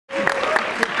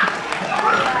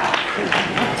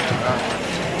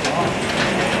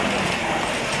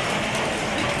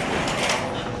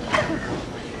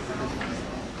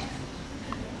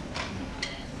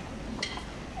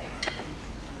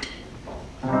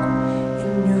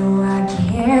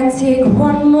take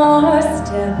one more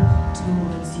step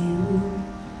towards you,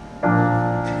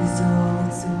 'cause all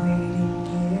that's waiting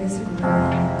is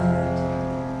regret.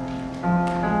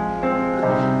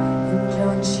 And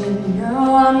don't you know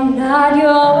I'm not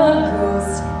your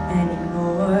ghost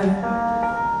anymore?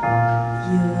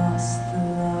 You lost the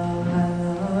love I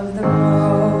love the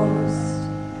most.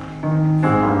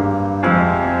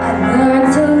 I learned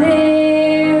to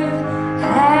live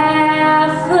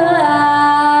half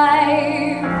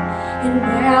alive, and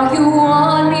now you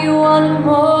want me one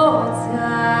more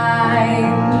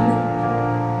time.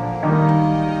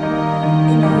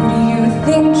 And who do you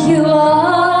think you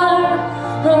are,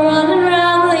 running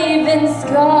around leaving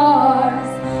scars,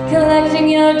 collecting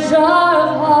your jar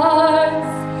of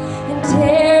hearts and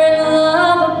tearing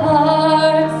love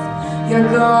apart?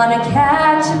 You're gonna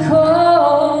catch a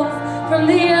cold from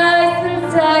the ice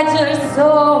inside your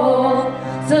soul,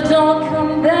 so don't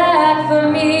come back for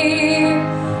me.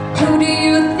 Who do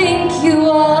you think you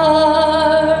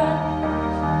are?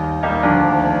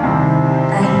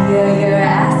 I hear you're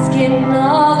asking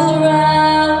all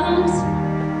around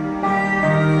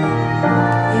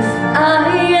if I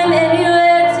am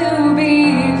anywhere to be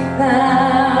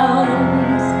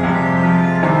found,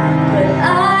 but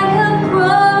I have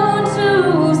grown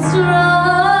too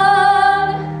strong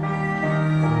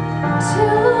to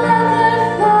ever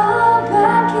fall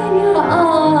back in your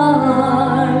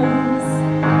arms.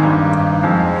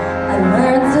 I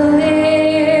learned to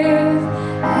live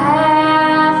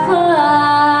half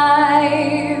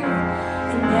alive,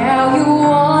 and now you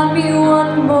want me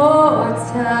one more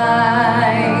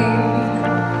time.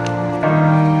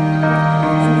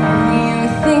 And who do you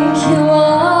think you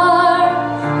are,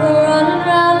 running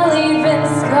around leaving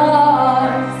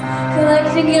scars,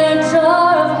 collecting your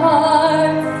jar of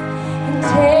hearts and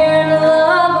tearing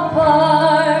love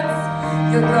apart?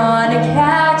 You're gonna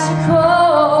catch a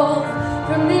cold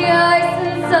from the ice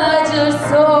inside your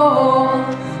soul,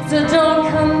 so don't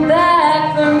come back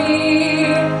for me.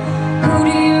 Who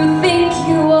do you think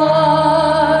you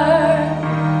are?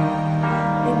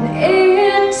 And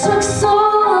it took so